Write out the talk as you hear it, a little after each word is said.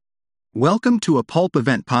Welcome to a Pulp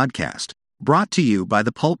Event podcast, brought to you by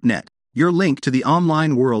the Pulp Net, your link to the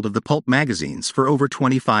online world of the pulp magazines for over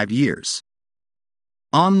 25 years.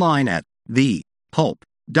 Online at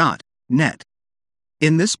thepulp.net.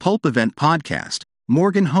 In this Pulp Event podcast,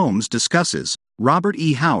 Morgan Holmes discusses Robert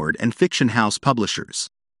E. Howard and Fiction House Publishers.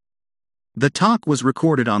 The talk was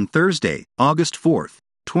recorded on Thursday, August 4th,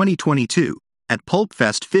 2022, at Pulp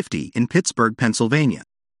Fest 50 in Pittsburgh, Pennsylvania.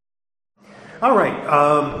 All right,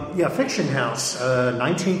 Fiction House,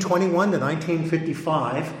 1921 to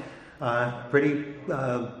 1955, pretty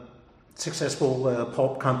successful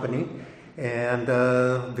pulp company, and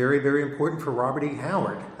very, very important for Robert E.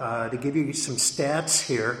 Howard. To give you some stats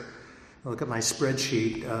here, look at my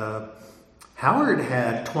spreadsheet. Howard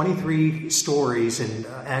had 23 stories in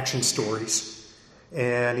action stories,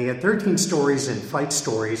 and he had 13 stories in fight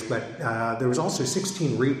stories, but there was also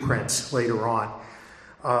 16 reprints later on.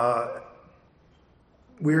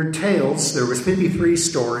 Weird Tales, there was 53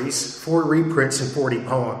 stories, 4 reprints, and 40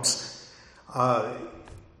 poems.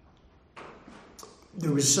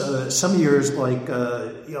 There was some years like,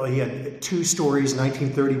 he had 2 stories in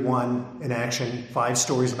 1931 in action, 5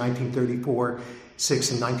 stories in 1934,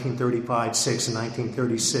 6 in 1935, 6 in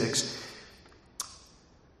 1936.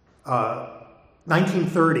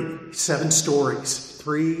 1930, 7 stories,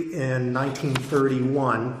 3 in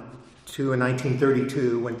 1931, 2 in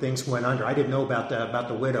 1932 when things went under. I didn't know about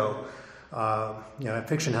the widow.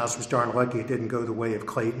 Fiction House was darn lucky it didn't go the way of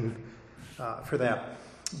Clayton for that.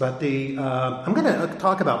 But I'm going to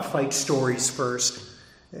talk about fight stories first.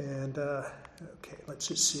 And, okay, let's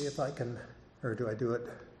just see if I can, or do I do it?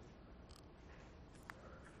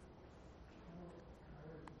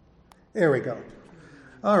 There we go.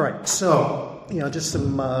 All right, so, just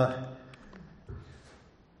some,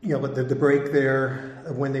 the break there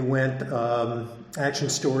of when they went. Action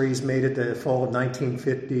stories made it the fall of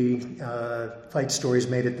 1950. Fight stories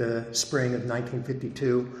made it the spring of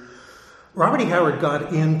 1952. Robert E. Howard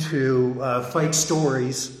got into fight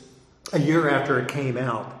stories a year after it came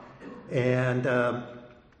out. And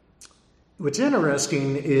what's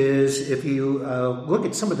interesting is if you look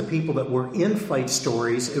at some of the people that were in fight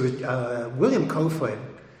stories, it was William Kofoed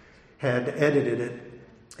had edited it.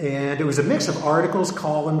 And it was a mix of articles,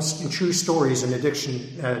 columns, and true stories in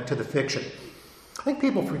addition to the fiction. I think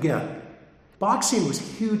people forget, boxing was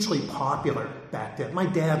hugely popular back then. My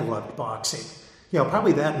dad loved boxing.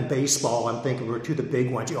 Probably that and baseball, I'm thinking, were two of the big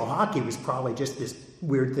ones. Hockey was probably just this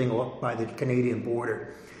weird thing by the Canadian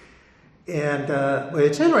border. And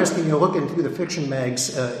it's interesting, looking through the Fiction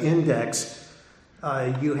Mag's index,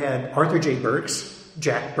 you had Arthur J. Burks,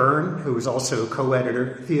 Jack Byrne, who was also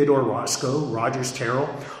co-editor, Theodore Roscoe, Rogers Terrell,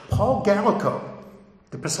 Paul Gallico,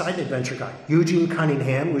 the Poseidon Adventure guy, Eugene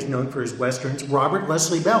Cunningham, who was known for his westerns, Robert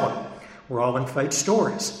Leslie Bellin, were all in fight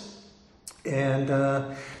stories. And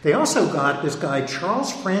they also got this guy,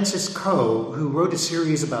 Charles Francis Coe, who wrote a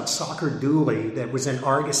series about Soccer Dooley that was in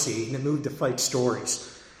Argosy and it moved to fight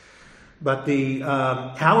stories. But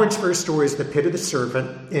Howard's first story is The Pit of the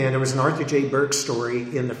Serpent, and there was an Arthur J. Burke story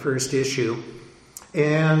in the first issue.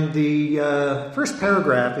 And the first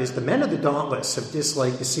paragraph is, the men of the Dauntless have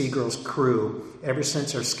disliked the Seagirl's crew ever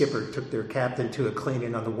since our skipper took their captain to a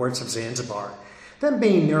cleaning on the wharves of Zanzibar. Them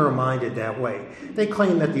being narrow-minded that way, they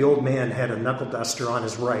claim that the old man had a knuckle duster on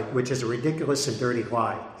his right, which is a ridiculous and dirty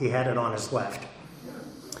lie. He had it on his left.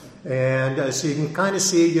 And so you can kind of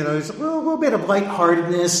see, there's a little bit of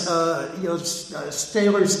lightheartedness.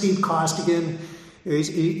 Sailor Steve Costigan,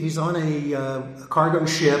 he's on a cargo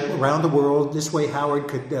ship around the world. This way Howard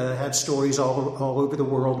could have stories all over the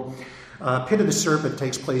world. Pit of the Serpent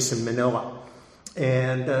takes place in Manila.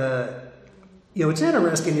 And, what's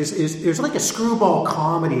interesting is there's like a screwball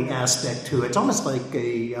comedy aspect to it. It's almost like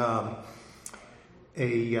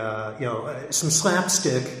some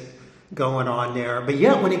slapstick going on there. But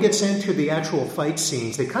yet when he gets into the actual fight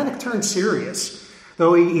scenes, they kind of turn serious.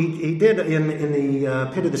 Though he did in the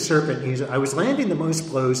Pit of the Serpent, I was landing the most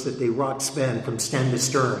blows that they rocked Sven from stem to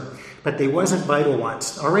stern, but they wasn't vital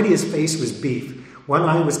ones. Already his face was beef. One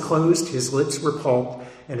eye was closed, his lips were pulp,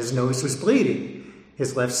 and his nose was bleeding.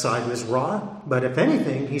 His left side was raw, but if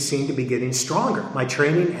anything, he seemed to be getting stronger. My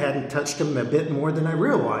training hadn't touched him a bit more than I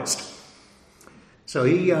realized. So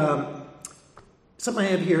something I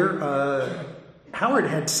have here, Howard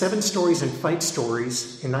had 7 stories in fight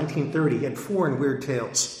stories in 1930. He had 4 in Weird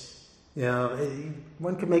Tales.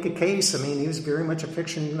 One could make a case. He was very much a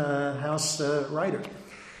Fiction House writer.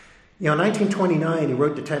 In 1929, he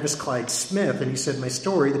wrote to Tevis Clyde Smith, and he said, my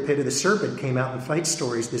story, The Pit of the Serpent, came out in Fight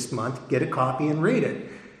Stories this month. Get a copy and read it.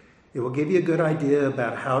 It will give you a good idea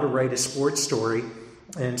about how to write a sports story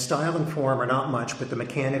And style and form are not much, but the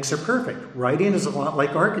mechanics are perfect. Writing is a lot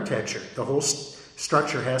like architecture. The whole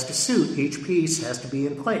structure has to suit. Each piece has to be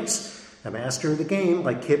in place. A master of the game,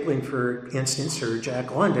 like Kipling, for instance, or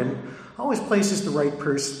Jack London, always places the right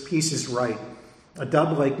pieces right. A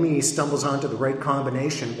dub like me stumbles onto the right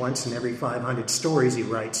combination once in every 500 stories he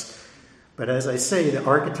writes. But as I say, the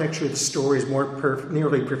architecture of the story is more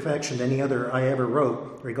nearly perfection than any other I ever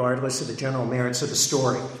wrote, regardless of the general merits of the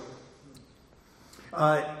story.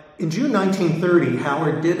 In June 1930,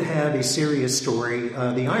 Howard did have a serious story,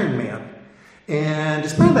 The Iron Man. And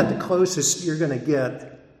it's probably about the closest you're going to get.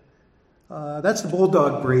 That's the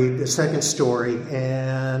bulldog breed, the second story,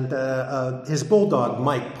 and his bulldog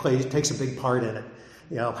Mike takes a big part in it.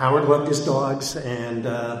 Howard loved his dogs, and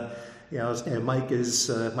and Mike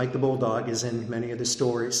the bulldog is in many of the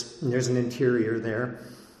stories. And there's an interior there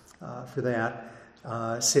for that.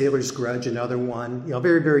 Sailor's Grudge, another one.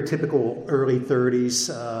 Very very typical early 30s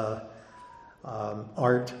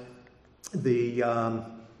art. The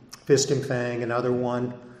Fist and Fang, another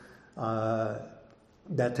one.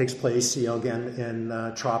 That takes place, again,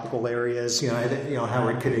 in tropical areas.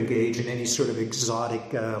 Howard could engage in any sort of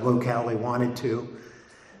exotic locale he wanted to.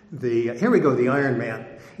 Here we go, The Iron Man.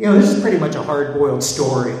 This is pretty much a hard-boiled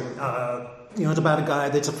story. It's about a guy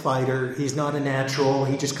that's a fighter. He's not a natural.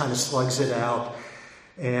 He just kind of slugs it out.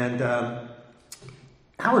 And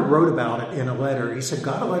Howard wrote about it in a letter. He said,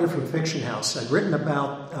 got a letter from Fiction House. I'd written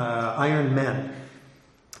about Iron Men.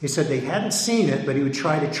 He said they hadn't seen it, but he would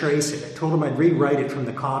try to trace it. I told him I'd rewrite it from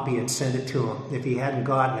the copy and send it to him if he hadn't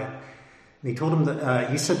gotten it. And he told him that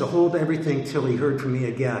he said to hold everything till he heard from me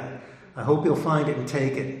again. I hope he'll find it and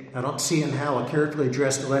take it. I don't see how a carefully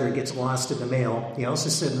addressed letter gets lost in the mail. He also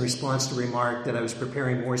said in response to a remark that I was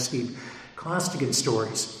preparing more Steve Costigan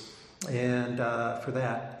stories, and for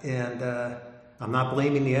that. And I'm not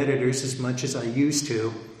blaming the editors as much as I used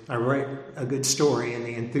to. I write a good story and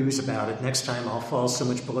they enthuse about it. Next time I'll fall so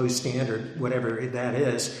much below standard, whatever that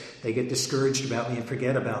is, they get discouraged about me and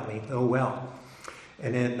forget about me. Oh well.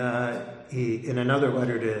 And then in another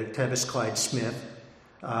letter to Tevis Clyde Smith,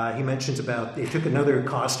 he mentions about they took another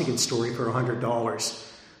Costigan story for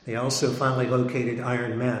 $100. They also finally located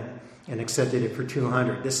Iron Men and accepted it for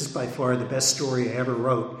 $200. This is by far the best story I ever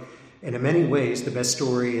wrote, and in many ways the best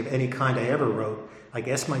story of any kind I ever wrote. I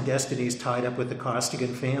guess my destiny is tied up with the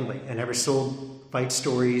Costigan family. I never sold fight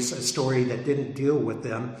stories, a story that didn't deal with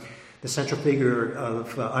them. The central figure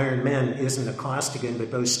of Iron Men isn't a Costigan, but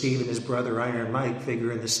both Steve and his brother Iron Mike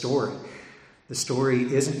figure in the story. The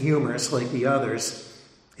story isn't humorous like the others.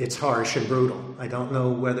 It's harsh and brutal. I don't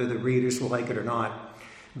know whether the readers will like it or not.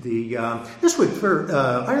 This would, for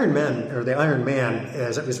Iron Men, or the Iron Man,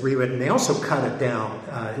 as it was rewritten, they also cut it down.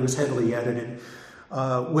 It was heavily edited.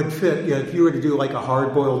 Would fit, if you were to do like a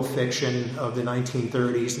hard-boiled fiction of the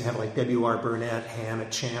 1930s and have like W.R. Burnett,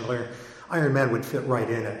 Hammett, Chandler, Iron Man would fit right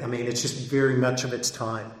in it. I mean, it's just very much of its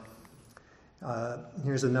time.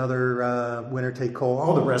 Here's another Winner Take Coal.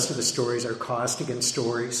 All the rest of the stories are Costigan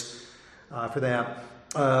stories for that.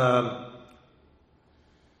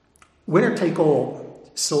 Winner Take All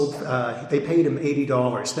sold, they paid him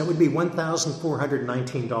 $80. That would be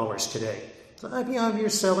 $1,419 today. So if you're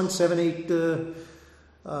selling 7, 8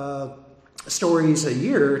 stories a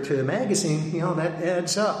year to a magazine, that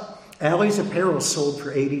adds up. Alley's Apparel sold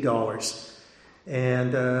for $80.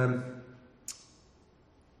 And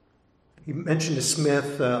he mentioned to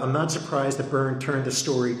Smith, I'm not surprised that Byrne turned the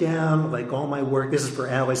story down. Like all my work, this is for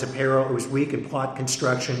Alley's Apparel, it was weak in plot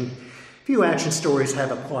construction. Few action stories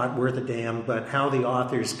have a plot worth a damn, but how the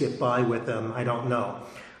authors get by with them, I don't know.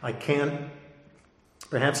 I can't.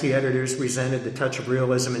 Perhaps the editors resented the touch of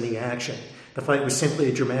realism in the action. The fight was simply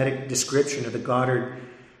a dramatic description of the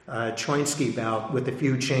Goddard-Choinsky bout with a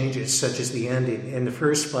few changes, such as the ending. In the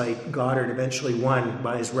first fight, Goddard eventually won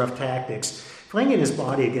by his rough tactics. Flinging his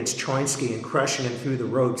body against Choinsky and crushing him through the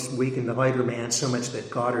ropes weakened the lighter man so much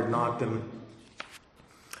that Goddard knocked him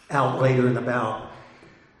out later in the bout.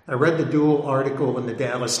 I read the duel article in the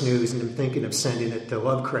Dallas News and am thinking of sending it to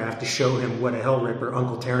Lovecraft to show him what a hell ripper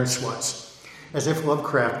Uncle Terrence was. As if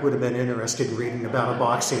Lovecraft would have been interested in reading about a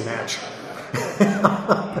boxing match.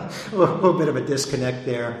 A little bit of a disconnect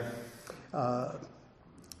there.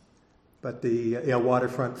 But the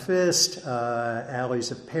Waterfront Fist,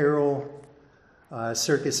 Alley's Apparel,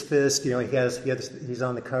 Circus Fist, he's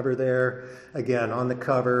on the cover there. Again, on the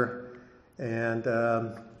cover. And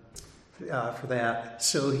for that.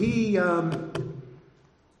 So he had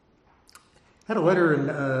a letter in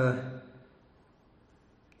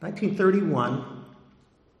 1931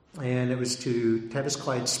 and it was to Tevis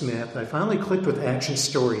Clyde Smith. I finally clicked with Action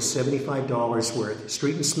Stories, $75 worth.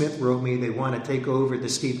 Street and Smith wrote me they want to take over the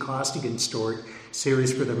Steve Costigan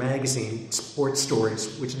series for their magazine, Sports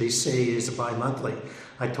Stories, which they say is bi-monthly.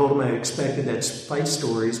 I told them I expected that Fight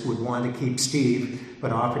Stories would want to keep Steve,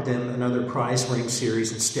 but offered them another prize ring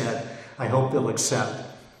series instead. I hope they'll accept.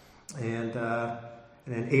 And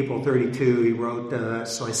in April 32, he wrote,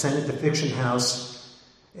 so I sent it to Fiction House,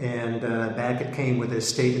 and back it came with a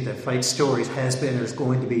statement that Fight Stories has been or is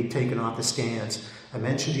going to be taken off the stands. I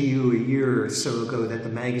mentioned to you a year or so ago that the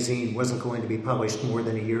magazine wasn't going to be published more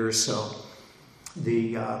than a year or so.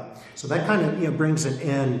 So that kind of brings an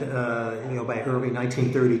end by early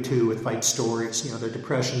 1932 with Fight Stories. The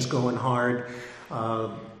Depression's going hard.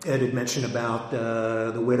 Ed had mentioned about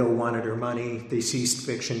the widow wanted her money. They ceased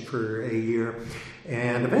fiction for a year,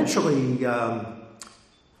 and eventually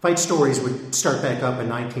Fight Stories would start back up in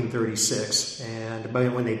 1936, and by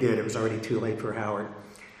when they did, it was already too late for Howard.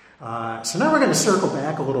 So now we're going to circle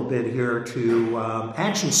back a little bit here to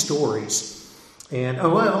Action Stories. And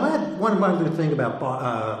I'll add one other thing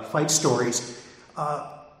about Fight Stories.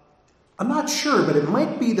 I'm not sure, but it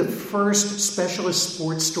might be the first specialist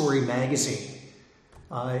sports story magazine.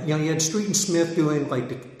 You had Street and Smith doing like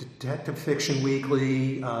Detective Fiction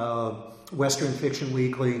Weekly, Western Fiction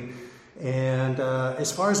Weekly. And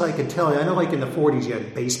as far as I can tell, I know like in the 40s you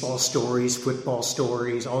had baseball stories, football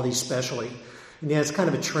stories, all these specialty. And it's kind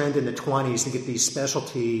of a trend in the 20s to get these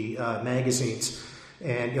specialty magazines.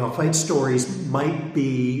 And, Fight Stories might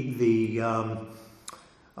be the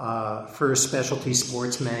first specialty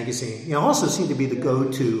sports magazine. Also seemed to be the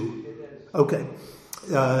go-to. Okay.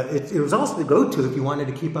 It was also the go-to if you wanted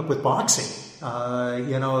to keep up with boxing.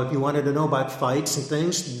 If you wanted to know about fights and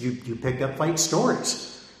things, you picked up Fight Stories.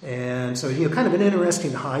 And so, kind of an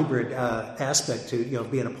interesting hybrid aspect to,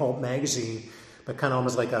 being a pulp magazine, but kind of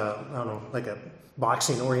almost like a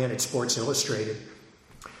boxing-oriented Sports Illustrated.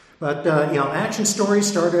 But, Action Stories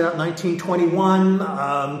started out in 1921,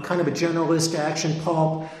 kind of a generalist action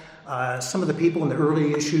pulp. Some of the people in the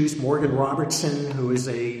early issues, Morgan Robertson, who was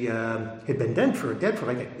had been dead for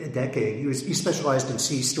like a decade. He specialized in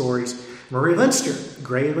sea stories. Murray Leinster,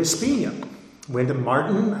 Gray Laspina, Wyndham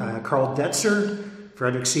Martin, Carl Detzer,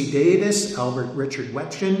 Frederick C. Davis, Albert Richard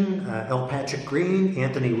Wetchen, L. Patrick Green,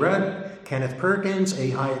 Anthony Rudd, Kenneth Perkins,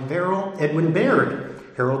 A. Hyatt Verrill, Edwin Baird,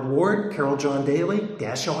 Harold Ward, Carol John Daly,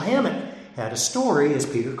 Dashiell Hammett had a story as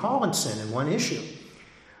Peter Collinson in one issue.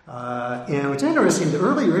 And what's interesting, the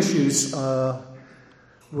earlier issues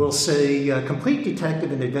will say complete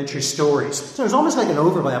detective and adventure stories. So there's almost like an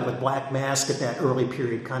overlap with Black Mask at that early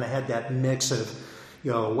period, kind of had that mix of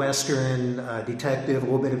Western, detective, a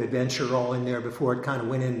little bit of adventure all in there before it kind of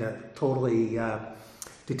went into totally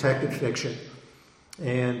detective fiction.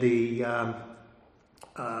 And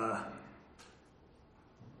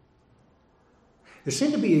there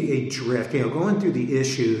seemed to be a drift, going through the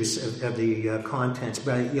issues of the contents,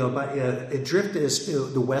 but a drift as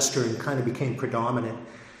the Western kind of became predominant.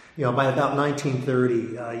 By about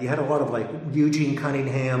 1930, you had a lot of like Eugene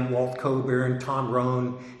Cunningham, Walt Coburn, Tom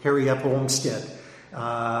Rohn, Harry F. Olmsted.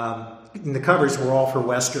 And the covers were all for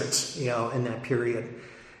Westerns, in that period.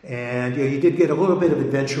 And you did get a little bit of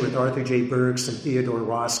adventure with Arthur J. Burks and Theodore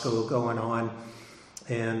Roscoe going on,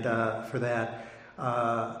 and for that.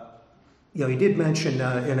 He did mention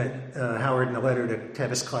Howard in a letter to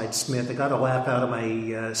Tevis Clyde Smith. I got a laugh out of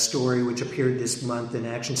my story, which appeared this month in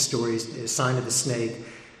Action Stories, Sign of the Snake.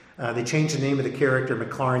 They changed the name of the character,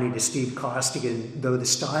 McClarney, to Steve Costigan, though the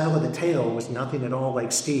style of the tale was nothing at all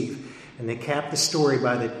like Steve. And they capped the story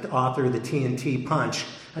by the author of the TNT Punch.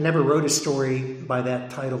 I never wrote a story by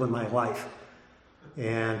that title in my life.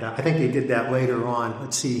 And I think they did that later on.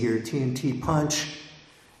 Let's see here. TNT Punch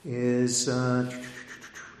is...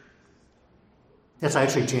 that's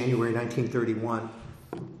actually January 1931.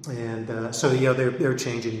 And so, they're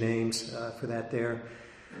changing names for that there.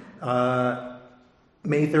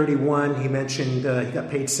 May 31, he mentioned he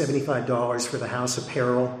got paid $75 for the House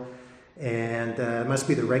Apparel. And it must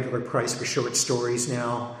be the regular price for short stories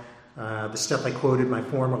now. The stuff I quoted in my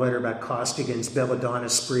former letter about Costigan's belladonna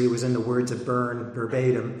spree was in the words of Byrne,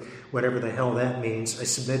 verbatim, whatever the hell that means. I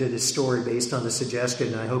submitted a story based on the suggestion,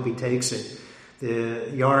 and I hope he takes it.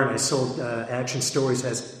 The yarn I sold, Action Stories,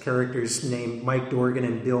 has characters named Mike Dorgan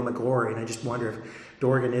and Bill McGlory, and I just wonder if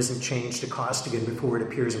Dorgan isn't changed to Costigan before it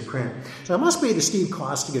appears in print. So it must be the Steve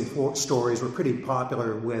Costigan stories were pretty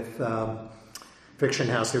popular with... Fiction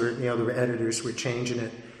House, the editors were changing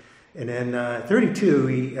it. And then 32,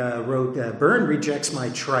 he wrote, Byrne rejects my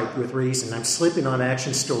tripe with reason. I'm slipping on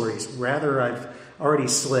Action Stories. Rather, I've already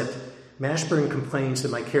slipped. Mashburn complains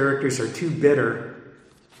that my characters are too bitter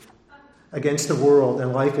against the world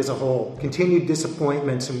and life as a whole. Continued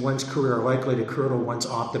disappointments in one's career are likely to curdle one's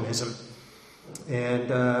optimism. And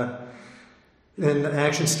then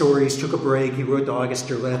Action Stories took a break. He wrote to August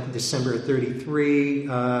Derleth in December of 1933.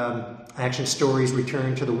 Action Stories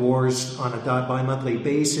returned to the wars on a bi-monthly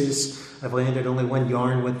basis. I've landed only one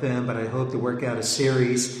yarn with them, but I hope to work out a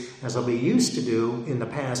series, as I'll be used to do in the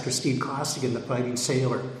past, with Steve Costigan, the fighting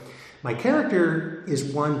sailor. My character is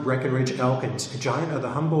one Breckinridge Elkins, a giant of the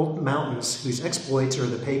Humboldt Mountains whose exploits are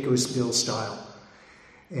the Pecos Bill style.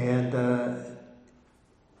 And and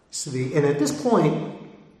at this point,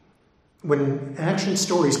 when Action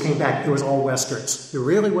Stories came back, it was all Westerns. There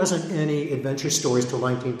really wasn't any adventure stories till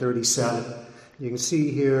 1937. You can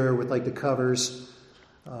see here with like the covers.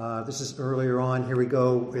 This is earlier on. Here we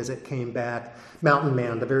go as it came back. Mountain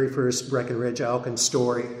Man, the very first Breckinridge Elkins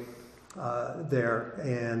story there.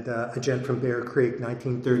 And A Gent from Bear Creek,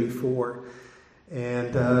 1934.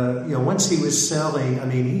 And, once he was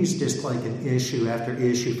selling, he's just like an issue after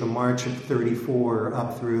issue from March of 34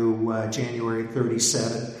 up through January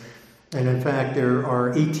 37. And in fact, there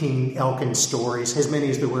are 18 Elkins stories, as many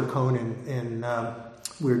as there were Conan and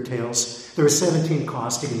Weird Tales. There were 17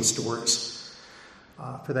 Costigan stories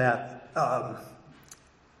for that.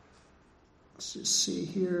 Let's just see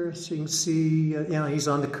here. So you can see, he's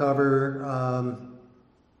on the cover.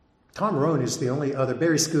 Tom Rohn is the only other.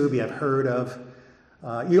 Barry Scooby I've heard of.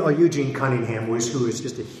 Eugene Cunningham who was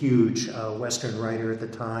just a huge Western writer at the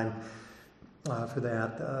time for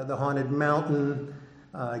that. The Haunted Mountain.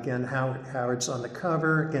 Again, Howard's on the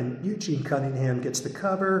cover. Again, Eugene Cunningham gets the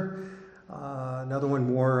cover. Another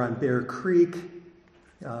one, War on Bear Creek.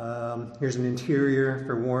 Here's an interior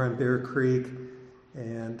for War on Bear Creek.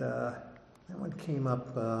 And that one came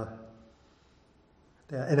up. And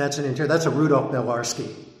that's an interior. That's a Rudolph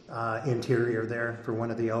Belarski interior there for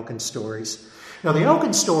one of the Elkins stories. Now, the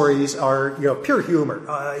Elkins stories are, pure humor.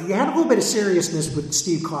 You had a little bit of seriousness with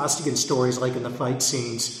Steve Costigan stories, like in the fight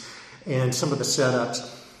scenes and some of the setups.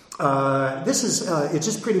 This is, it's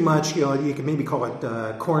just pretty much, you can maybe call it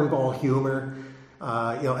cornball humor.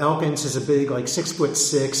 Elkins is a big, like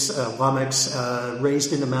 6'6", lummox,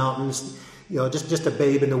 raised in the mountains, just a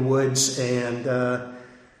babe in the woods. And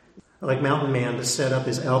like Mountain Man, the setup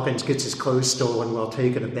is Elkins gets his clothes stolen while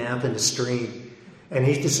taking a bath in the stream. And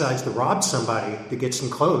he decides to rob somebody to get some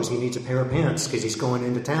clothes. He needs a pair of pants because he's going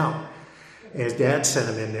into town. And his dad sent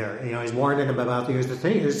him in there. He's warning him about the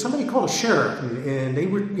thing. There's somebody called a sheriff, and they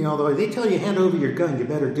were, they tell you hand over your gun, you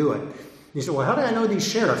better do it. He said, well, how do I know these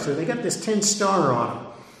sheriffs? So they got this 10 star on them.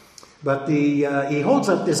 But he holds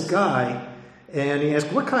up this guy, and he asks,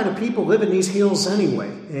 what kind of people live in these hills anyway?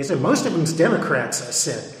 And he said, most of them's Democrats, I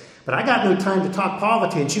said. But I got no time to talk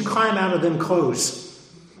politics. You climb out of them clothes.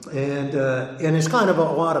 And it's kind of a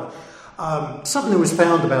lot of... something that was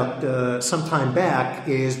found about some time back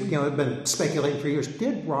is, I've been speculating for years,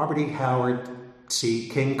 did Robert E. Howard see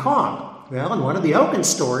King Kong? Well, in one of the Elkins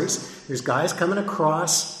stories, there's guys coming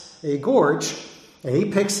across a gorge, and he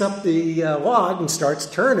picks up the log and starts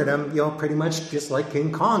turning them, pretty much just like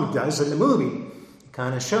King Kong does in the movie. It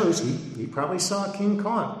kind of shows he probably saw King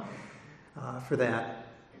Kong for that.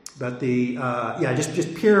 But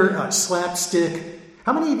just pure slapstick.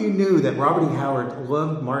 How many of you knew that Robert E. Howard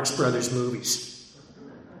loved Marx Brothers movies?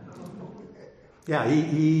 Yeah,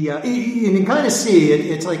 you can kind of see it.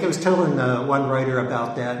 It's like I was telling one writer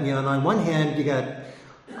about that. And on one hand, you got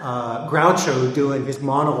Groucho doing his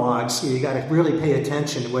monologues. So you got to really pay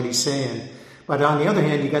attention to what he's saying. But on the other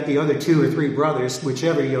hand, you got the other two or three brothers,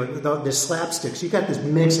 whichever, the slapsticks. You got this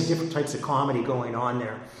mix of different types of comedy going on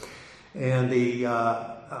there. And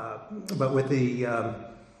but with the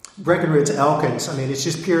Breckinridge Elkins, it's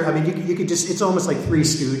just pure, you could just, it's almost like Three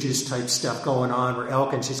Stooges type stuff going on where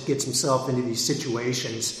Elkins just gets himself into these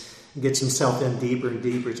situations and gets himself in deeper and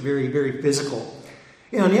deeper. It's very, very physical.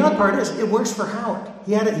 And the other part is, it works for Howard.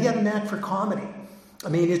 He had a knack for comedy.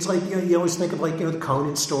 It's like, you always think of like, the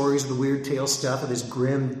Conan stories, the Weird Tales stuff, of this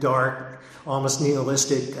grim, dark, almost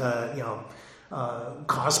nihilistic,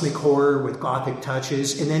 cosmic horror with gothic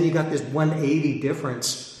touches. And then you got this 180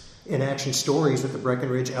 difference in Action Stories with the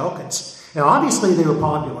Breckinridge Elkins. Now, obviously, they were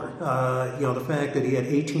popular. The fact that he had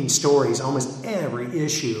 18 stories, almost every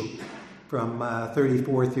issue from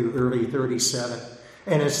 34 through early 37.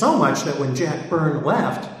 And it's so much that when Jack Byrne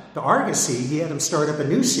left to Argosy, he had him start up a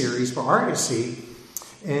new series for Argosy.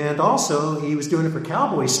 And also, he was doing it for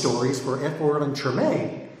Cowboy Stories for F. Orland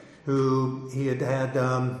Tremaine, who he had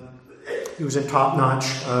he was in Top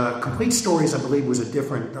Notch. Complete Stories, I believe, was a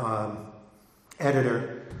different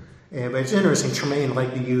editor. But it's interesting, Tremaine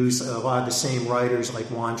liked to use a lot of the same writers like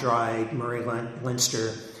Wandrei, Murray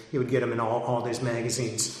Leinster. He would get them in all those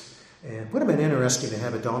magazines. And would have been interesting to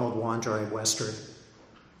have a Donald Wandrei Western.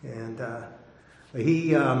 And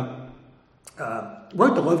he wrote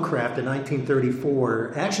The Lovecraft in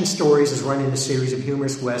 1934. Action Stories is running a series of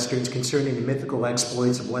humorous westerns concerning the mythical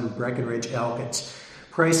exploits of one Breckenridge Elkins.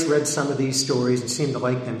 Price read some of these stories and seemed to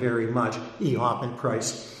like them very much. E. Hoffman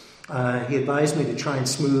Price. He advised me to try and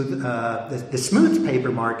smooth the smooth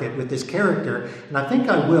paper market with this character, and I think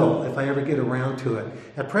I will if I ever get around to it.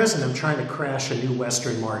 At present, I'm trying to crash a new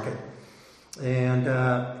Western market. And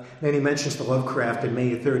then he mentions The Lovecraft in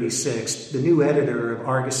May of 36. The new editor of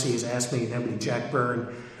Argosy has asked me, namely Jack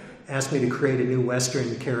Byrne, asked me to create a new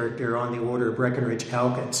Western character on the order of Breckenridge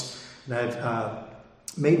Elkins. And I've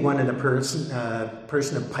made one in the person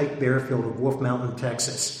of Pike Bearfield of Wolf Mountain,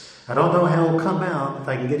 Texas. I don't know how it'll come out. If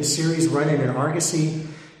I can get a series running in Argosy,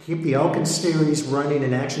 keep the Elkins series running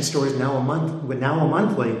in Action Stories now a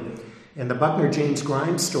monthly, and the Buckner James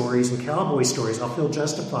Grimes stories and cowboy stories, I'll feel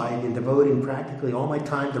justified in devoting practically all my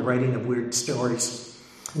time to writing of weird stories.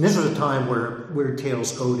 And this was a time where Weird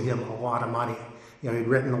Tales owed him a lot of money. He'd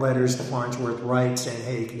written letters to Farnsworth Wright saying,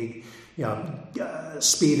 hey, can you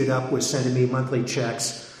speed it up with sending me monthly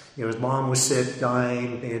checks. His mom was sick,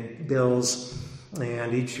 dying, they had bills,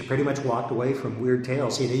 and he pretty much walked away from Weird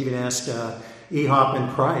Tales. He even asked E.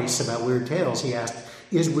 Hoffman Price about Weird Tales. He asked,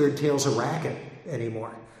 is Weird Tales a racket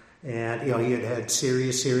anymore? And he had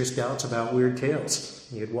serious doubts about Weird Tales.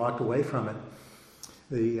 He had walked away from it.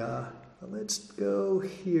 Let's go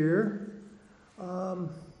here.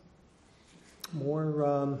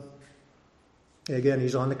 Again,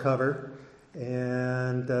 he's on the cover.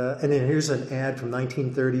 And then here's an ad from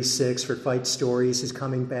 1936 for Fight Stories. He's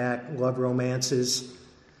coming back. Love romances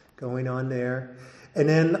going on there. And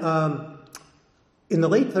then in the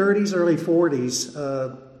late 30s, early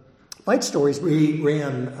 40s, Fight Stories reprinted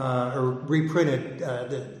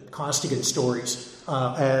the Costigan stories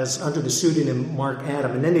as under the pseudonym Mark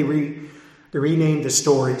Adam, and then they renamed the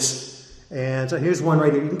stories. And so here's one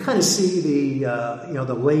right here. You can kind of see the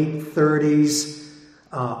late 30s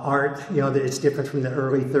art. That it's different from the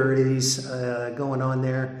early 30s going on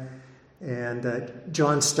there. And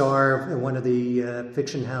John Starr, one of the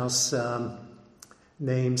Fiction House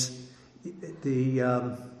names, they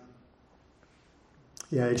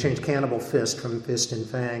changed Cannibal Fist from Fist and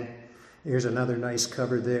Fang. Here's another nice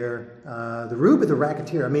cover there. The Rube of the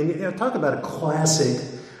Racketeer. I mean, talk about a classic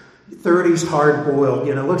 30s hard-boiled.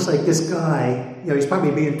 It looks like this guy, he's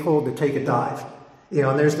probably being told to take a dive.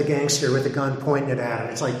 And there's the gangster with the gun pointing it at him.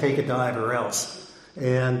 It's like, take a dive or else.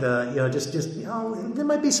 And, there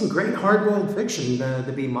might be some great hard-boiled fiction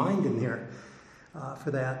to be mined in here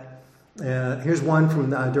for that. Here's one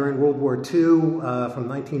from during World War II from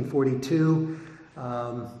 1942.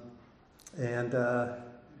 A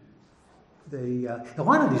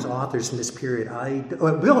lot of these authors in this period,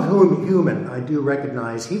 Bill Heumann, I do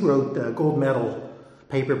recognize. He wrote gold medal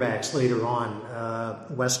paperbacks later on,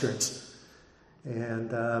 westerns.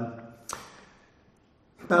 And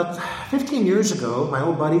about 15 years ago, my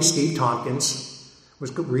old buddy Steve Tompkins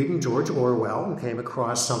was reading George Orwell and came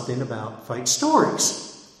across something about Fight Stories.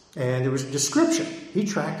 And there was a description. He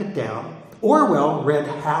tracked it down. Orwell read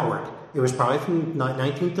Howard. It was probably from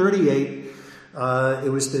 1938. It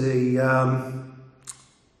was the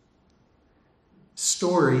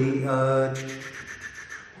story,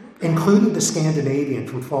 including the Scandinavian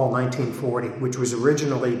from fall 1940, which was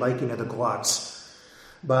originally Viking of the Glots.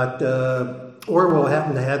 But Orwell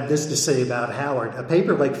happened to have this to say about Howard. A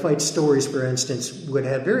paper like Fight Stories, for instance, would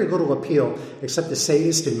have very little appeal except to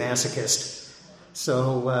sadist and masochist.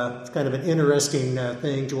 So it's kind of an interesting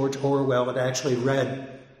thing. George Orwell had actually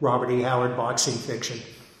read Robert E. Howard boxing fiction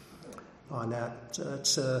on that. So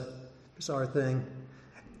that's a bizarre thing.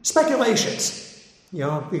 Speculations. We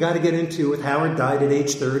got to get into it. Howard died at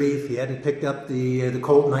age 30. If he hadn't picked up the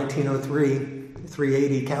Colt 1903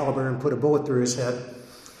 .380 caliber and put a bullet through his head,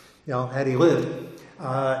 had he lived.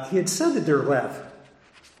 He had said to Derleth,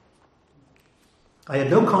 I had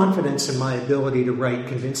no confidence in my ability to write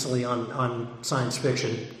convincingly on science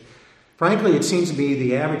fiction. Frankly, it seems to be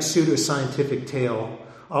the average pseudo-scientific tale,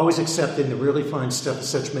 always accepting the really fine stuff of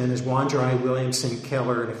such men as Wandrei, Williamson,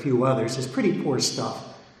 Keller, and a few others, is pretty poor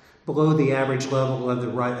stuff, below the average level of the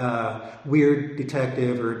weird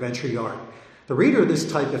detective or adventure yarn. The reader of this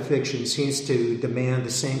type of fiction seems to demand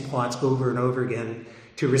the same plots over and over again,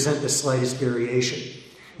 to resent the slightest variation.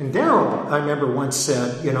 And Darrell, I remember, once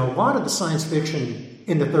said, a lot of the science fiction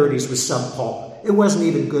in the 30s was sub-pulp. It wasn't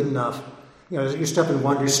even good enough. Your stuff in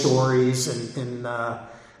Wonder Stories and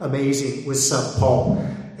Amazing was sub-pulp.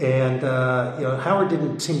 And, Howard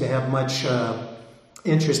didn't seem to have much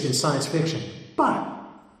interest in science fiction. But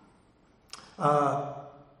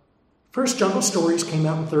First Jungle Stories came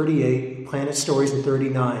out in 38, Planet Stories in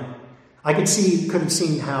 39. I could have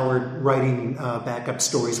seen Howard writing backup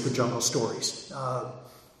stories for Jungle Stories.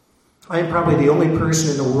 I am probably the only person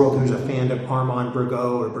in the world who's a fan of Armand Burgot,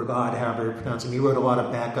 or Burgot, however you pronounce him. He wrote a lot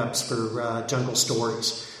of backups for Jungle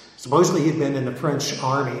Stories. Supposedly he'd been in the French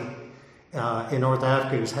army in North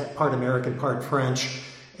Africa. He was part American, part French,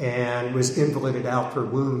 and was invalided out for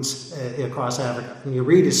wounds across Africa. And you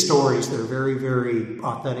read his stories, they're very, very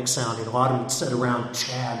authentic sounding. A lot of them set around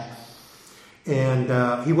Chad. And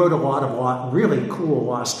he wrote a lot of really cool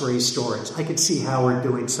lost race stories. I could see Howard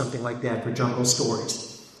doing something like that for Jungle Stories.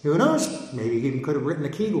 Who knows? Maybe he even could have written a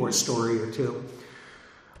Keegor story or two.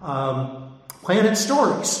 Planet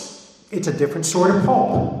Stories. It's a different sort of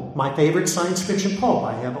pulp. My favorite science fiction pulp.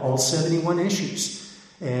 I have all 71 issues.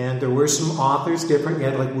 And there were some authors different. You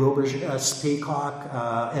had like Wilbur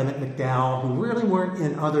Peacock, Emmett McDowell, who really weren't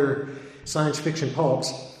in other science fiction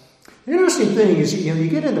pulps. The interesting thing is, you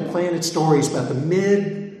get into Planet Stories about the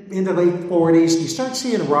into late 40s, you start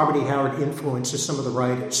seeing a Robert E. Howard influence of some of the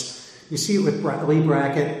writers. You see it with Lee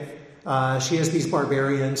Brackett. She has these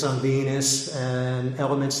barbarians on Venus and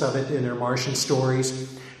elements of it in her Martian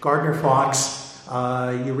stories. Gardner Fox,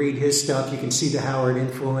 you read his stuff, you can see the Howard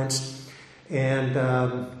influence. And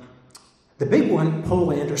the big one,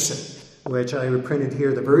 Poul Anderson, which I reprinted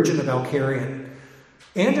here, The Virgin of Alcarion.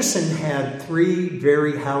 Anderson had 3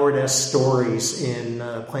 very Howard-esque stories in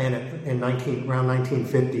Planet in around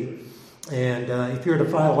 1950. And if you were to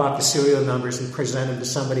file off the serial numbers and present them to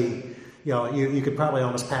somebody, you could probably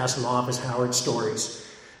almost pass them off as Howard stories.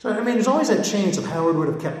 So, there's always that chance if Howard would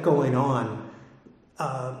have kept going on.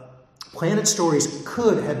 Planet Stories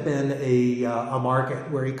could have been a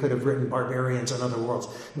market where he could have written barbarians on other worlds.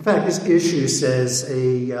 In fact, this issue says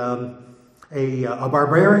a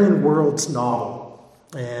barbarian worlds novel.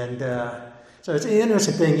 And so it's an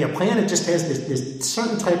interesting thing. Planet just has this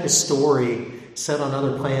certain type of story set on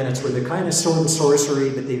other planets where they're kind of sword and sorcery,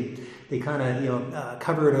 but they kind of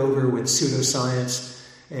cover it over with pseudoscience.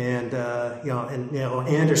 And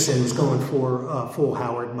Anderson was going for full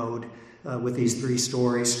Howard mode with these 3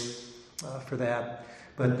 stories for that.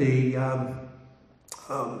 But we're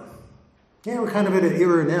kind of at an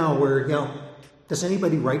era now where does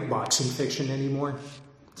anybody write boxing fiction anymore?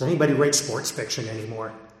 Does anybody write sports fiction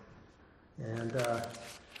anymore? And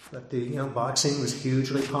but the boxing was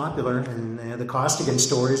hugely popular, and the Costigan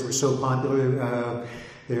stories were so popular.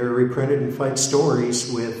 They were reprinted in Fight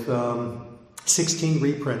Stories with 16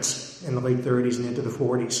 reprints in the late 30s and into the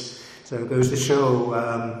 40s. So it goes to show,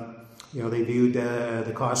 they viewed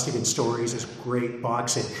the Costigan stories as great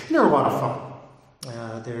boxing. And they're a lot of fun.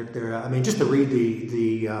 They're just to read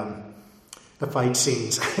the fight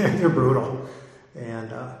scenes, they're brutal.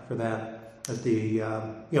 And for that, but the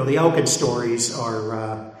Elkin stories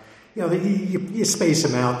are, you space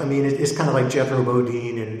them out. It's kind of like Jethro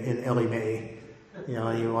Bodine and Ellie Mae.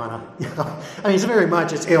 You want to, it's very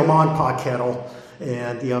much, it's Ailmon Pockettle,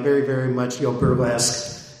 and, very, very much,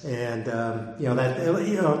 burlesque, and,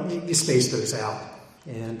 you space those out.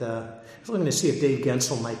 And I was looking to see if Dave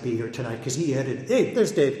Gensel might be here tonight, because he edited, hey,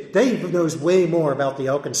 there's Dave. Dave knows way more about the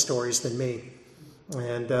Elkin stories than me.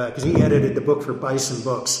 And because he edited the book for Bison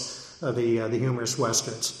Books, the humorous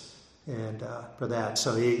westerns, and for that.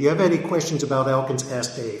 So, you have any questions about Elkins?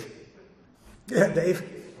 Ask Dave. Yeah, Dave.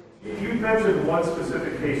 You mentioned one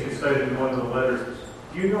specific case you cited in one of the letters.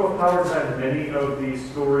 Do you know if Howard had many of these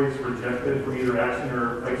stories rejected from either action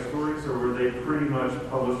or fight stories, or were they pretty much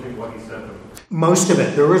publishing what he sent them? Most of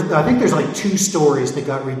it. I think there's like 2 stories that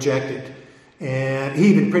got rejected, and he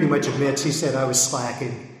even pretty much admits, he said I was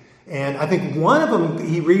slacking. And I think one of them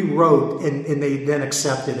he rewrote, and they then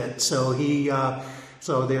accepted it. So if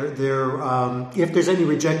there's any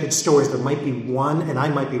rejected stories, there might be one, and I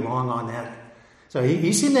might be wrong on that. So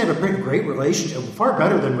he seemed to have a pretty great relationship, far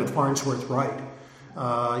better than with Farnsworth Wright.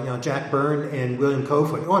 Jack Byrne and William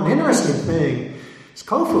Kofoid. Oh, an interesting thing is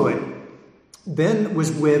Kofoid then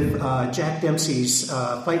was with Jack Dempsey's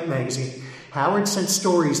Fight magazine. Howard sent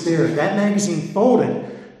stories there. That magazine folded.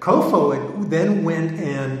 Kofoid then went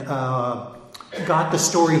and got the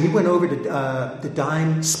story. He went over to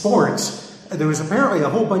Dime Sports. There was apparently a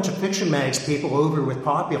whole bunch of Fiction Mags people over with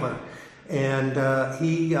Popular, and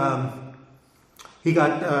he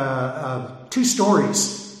got 2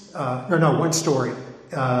 stories, one story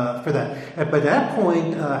for that. But at that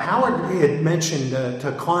point, Howard had mentioned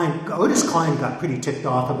to Klein, Otis Klein got pretty ticked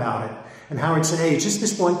off about it. And Howard said, hey, just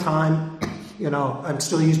this one time, I'm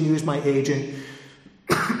still using you as my agent.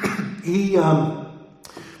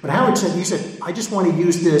 But Howard said, I just want to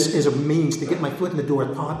use this as a means to get my foot in the door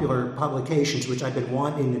with Popular publications, which I've been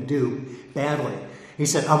wanting to do badly. He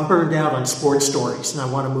said, I'm burned out on sports stories and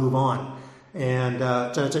I want to move on. And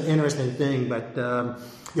so it's an interesting thing. But,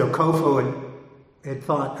 Kofo had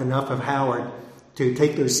thought enough of Howard to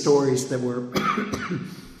take those stories that were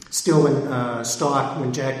still in stock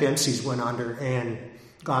when Jack Dempsey's went under and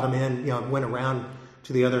got him in, went around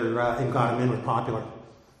to the other and got him in with Popular.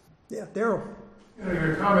 Yeah, Daryl.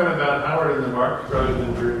 Your comment about Howard and the Marx Brothers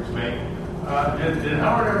and Dreams make, did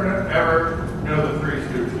Howard ever know the Three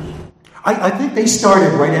Stooges? I think they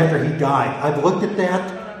started right after he died. I've looked at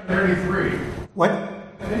that. 33. What?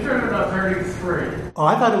 They started about 33. Oh,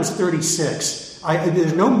 I thought it was 36.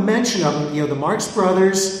 There's no mention of them, the Marx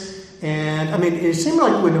Brothers, and I mean, it seemed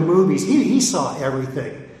like with the movies, he saw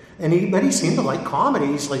everything. But he seemed to like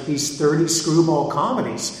comedies, like these 30 screwball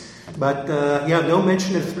comedies. But, no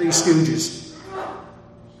mention of Three Stooges.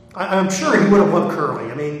 I'm sure he would have loved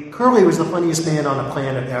Curly. I mean, Curly was the funniest man on the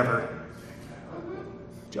planet ever.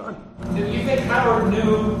 John? Did you think Howard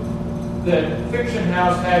knew that Fiction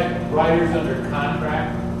House had writers under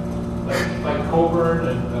contract? Like Coburn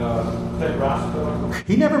and Ted Roscoe?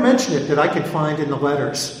 He never mentioned it that I could find in the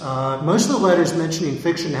letters. Most of the letters mentioning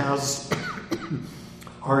Fiction House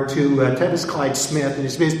are to Tevis Clyde Smith, and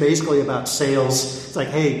it's basically about sales. It's like,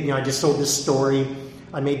 hey, I just sold this story.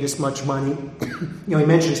 I made this much money. He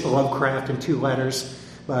mentions the Lovecraft in 2 letters.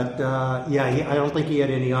 But, I don't think he had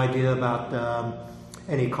any idea about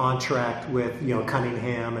any contract with,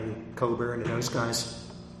 Cunningham and Coburn and those guys.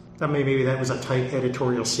 Maybe that was a tight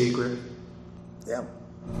editorial secret. Yeah.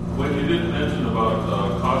 What you didn't mention about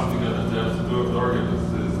Costigan and James Dorgan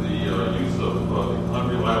is the use of the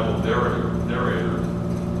unreliable narrator.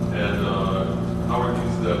 And Howard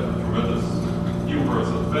used that with tremendous humorous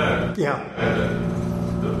effect. Yeah. And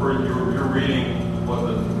you're reading what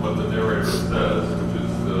the narrator says, which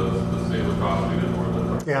is the same with Costigan or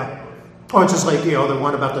the... Yeah. Oh, it's just like, the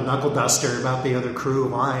one about the knuckle duster, about the other crew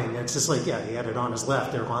lying. It's just like, he had it on his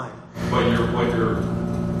left, they're lying. But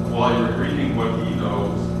while you're reading what he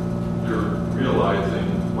knows, you're realizing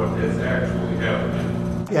what is actually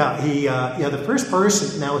happening. Yeah, the first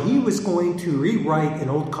person, now he was going to rewrite an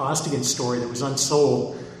old Costigan story that was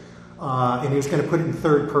unsold, and he was going to put it in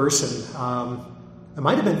third person. It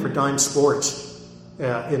might have been for Dime Sports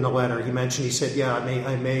in the letter. He said,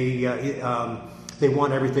 I may they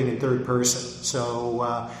want everything in third person.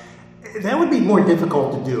 So that would be more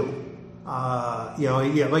difficult to do.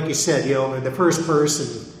 Like you said, the first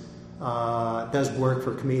person does work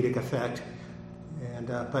for comedic effect.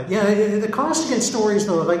 But the Costigan stories,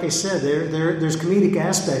 though, like I said, there's comedic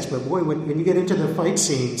aspects. But boy, when you get into the fight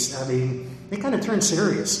scenes, I mean, they kind of turn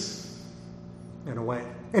serious in a way,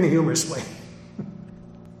 in a humorous way.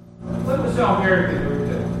 When was All American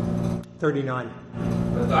written? 39.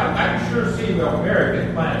 But I sure see the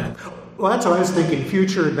American Planet. Well, that's what I was thinking.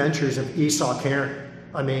 Future Adventures of Esau Cairn.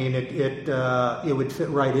 I mean, it would fit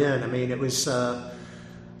right in. I mean, it was,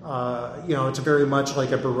 it's very much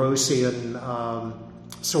like a Barosian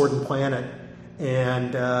Sword and Planet.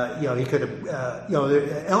 And, he could have,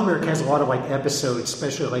 Elmer has a lot of like episodes,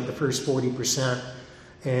 especially like the first 40%.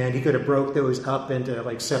 And he could have broke those up into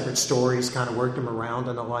like separate stories, kind of worked them around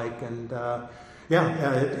and the like. And,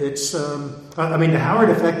 it's, the Howard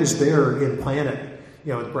effect is there in Planet,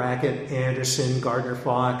 with Brackett, Anderson, Gardner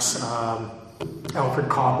Fox, Alfred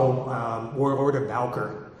Koppel, Warlord of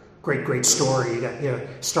Valkyr. Great story. You got,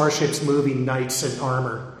 starships moving knights in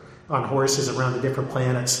armor on horses around the different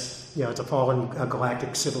planets. It's a fallen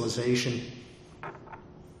galactic civilization.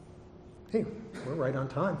 Hey, we're right on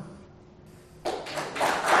time.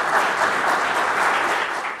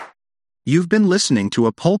 You've been listening to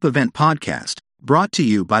a Pulp Event podcast, brought to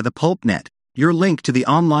you by the Pulp Net, your link to the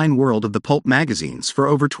online world of the pulp magazines for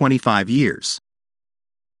over 25 years.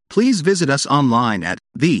 Please visit us online at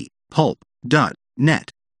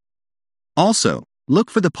thepulp.net. Also,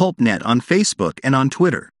 look for the Pulp Net on Facebook and on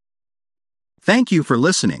Twitter. Thank you for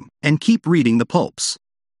listening, and keep reading the pulps.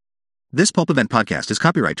 This Pulp Event podcast is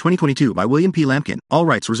copyright 2022 by William P. Lampkin, all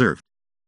rights reserved.